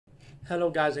Hello,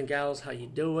 guys and gals. How you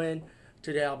doing?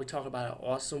 Today I'll be talking about an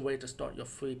awesome way to start your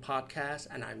free podcast,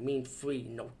 and I mean free.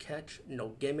 No catch, no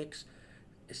gimmicks.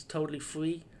 It's totally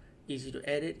free, easy to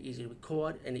edit, easy to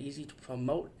record, and easy to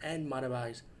promote and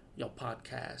monetize your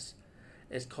podcast.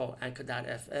 It's called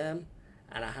Anchor.fm,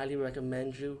 and I highly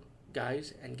recommend you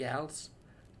guys and gals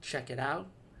check it out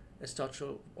and start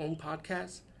your own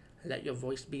podcast and let your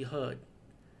voice be heard.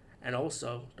 And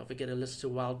also, don't forget to listen to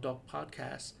Wild Dog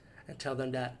Podcast and tell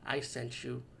them that I sent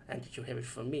you and that you hear it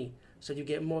from me. So you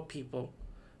get more people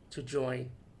to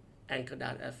join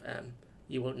Anchor.fm.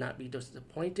 You will not be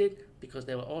disappointed because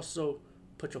they will also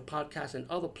put your podcast in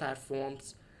other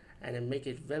platforms and then make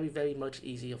it very, very much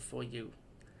easier for you.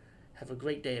 Have a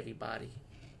great day, everybody.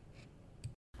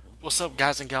 What's up,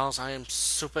 guys and gals? I am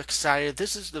super excited.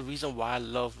 This is the reason why I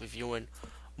love reviewing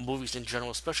movies in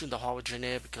general, especially the horror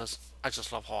genre, because I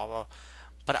just love horror.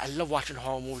 But I love watching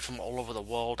horror movies from all over the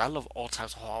world. I love all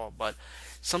types of horror, but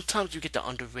sometimes you get the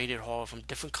underrated horror from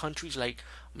different countries like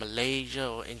Malaysia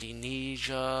or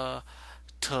Indonesia,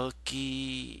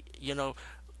 Turkey,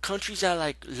 countries that are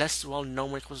like less well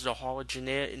known when it comes to the horror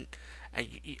genre, and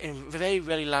very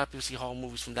rarely a lot of people see horror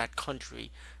movies from that country.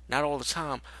 Not all the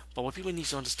time, but what people need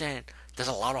to understand, there's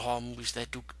a lot of horror movies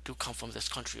that do come from this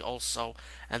country also,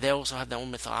 and they also have their own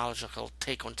mythological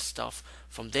take on stuff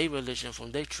from their religion,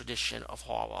 from their tradition of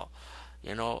horror,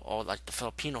 or like the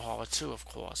Filipino horror too, of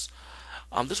course.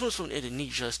 This one's from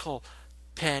Indonesia. It's called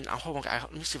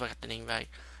let me see if I got the name right.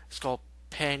 It's called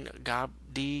Pen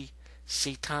Gabdi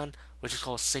Satan, which is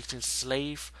called Satan's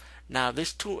Slave. Now,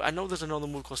 this too, I know there's another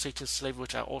movie called Satan's Slave,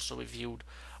 which I also reviewed,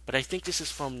 but I think this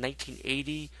is from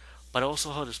 1980. But I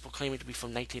also heard it's proclaiming to be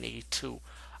from 1982.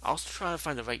 I was trying to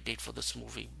find the right date for this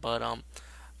movie, but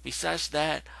besides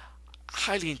that, I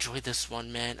highly enjoyed this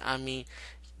one, man. I mean,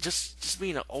 just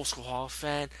being an old school horror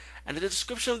fan, and the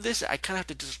description of this, I kind of have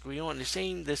to disagree on. They're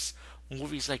saying this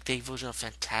movie is like their version of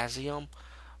Fantasium,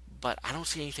 but I don't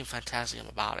see anything Fantasium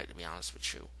about it, to be honest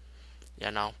with you.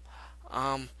 You know.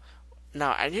 Um,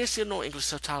 Now, I didn't see no English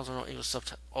subtitles or no English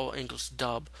or English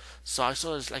dub, so I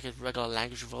saw it as like a regular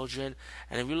language version.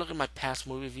 And if you look at my past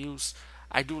movie reviews,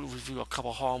 I do review a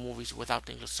couple horror movies without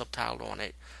the English subtitle on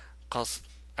it, cause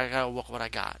I gotta work what I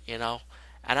got. And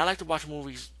I like to watch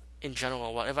movies in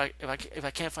general. Well, if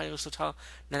I can't find English subtitle,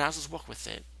 then I'll just work with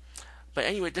it. But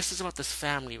anyway, this is about this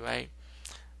family, right?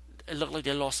 It looked like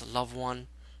they lost a loved one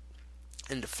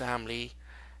in the family,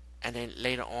 and then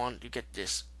later on, you get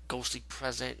this ghostly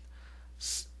present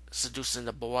seducing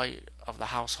the boy of the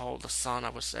household, the son,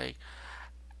 I would say.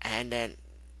 And then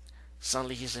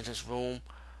suddenly he's in his room,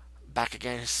 back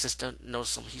again. His sister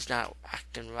knows he's not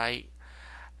acting right,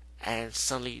 and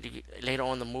suddenly later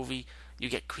on in the movie, you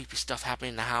get creepy stuff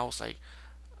happening in the house, like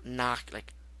knock,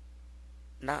 like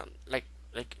not like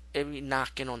every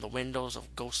knocking on the windows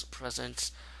of ghost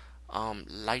presence,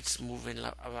 lights moving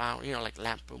around, like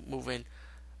lamp moving,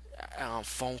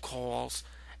 phone calls.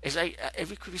 It's like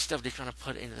every creepy stuff they're trying to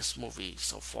put in this movie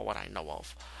so far, what I know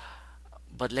of.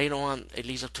 But later on, it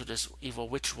leads up to this evil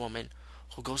witch woman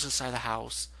who goes inside the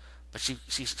house, but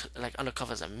she's like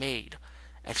undercover as a maid,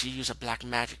 and she uses black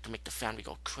magic to make the family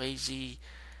go crazy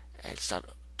and start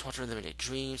torturing them in their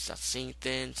dreams, start seeing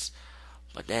things.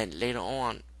 But then later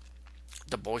on,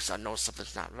 the boy start noticing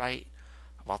something's not right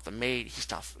about the maid. He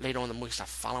start later on in the movie, he start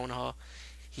following her.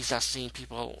 He starts seeing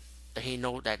people that he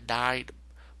know that died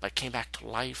but came back to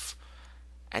life.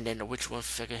 And then the witch woman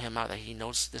figured him out that he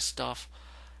knows this stuff.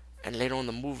 And later on in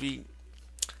the movie,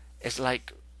 it's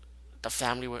like the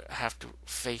family would have to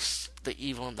face the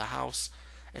evil in the house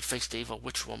and face the evil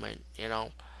witch woman,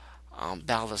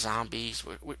 battle the zombies,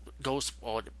 with ghosts,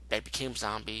 or that became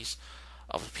zombies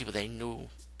of the people they knew,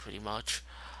 pretty much.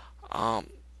 Um,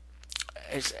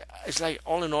 it's like,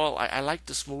 all in all, I like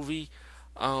this movie.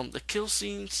 The kill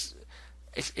scenes,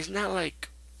 it's not like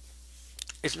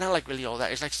really all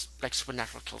that. It's like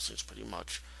supernatural kill scenes, pretty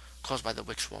much, caused by the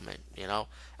witch woman.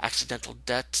 Accidental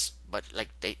deaths, but like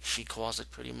she caused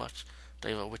it, pretty much.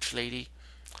 The witch lady.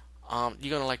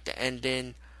 You're gonna like the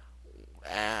ending.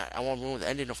 I won't ruin the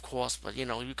ending, of course, but you're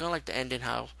gonna like the ending,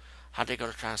 how they're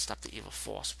gonna try and stop the evil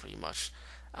force, pretty much.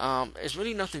 It's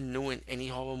really nothing new in any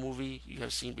horror movie you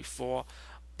have seen before,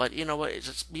 but you know what? It's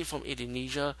just being from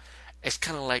Indonesia. It's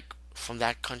kind of like from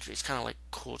that country. It's kind of like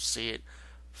cool to see it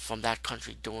from that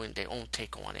country doing their own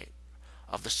take on it,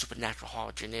 of the supernatural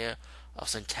horror genre, of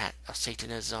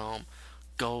Satanism,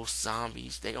 ghosts,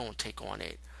 zombies, their own take on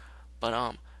it.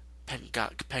 But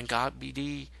Pengab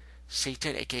BD,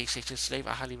 Satan, aka Satan's Slave,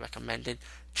 I highly recommend it.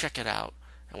 Check it out.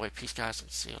 And peace, guys,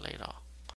 and see you later.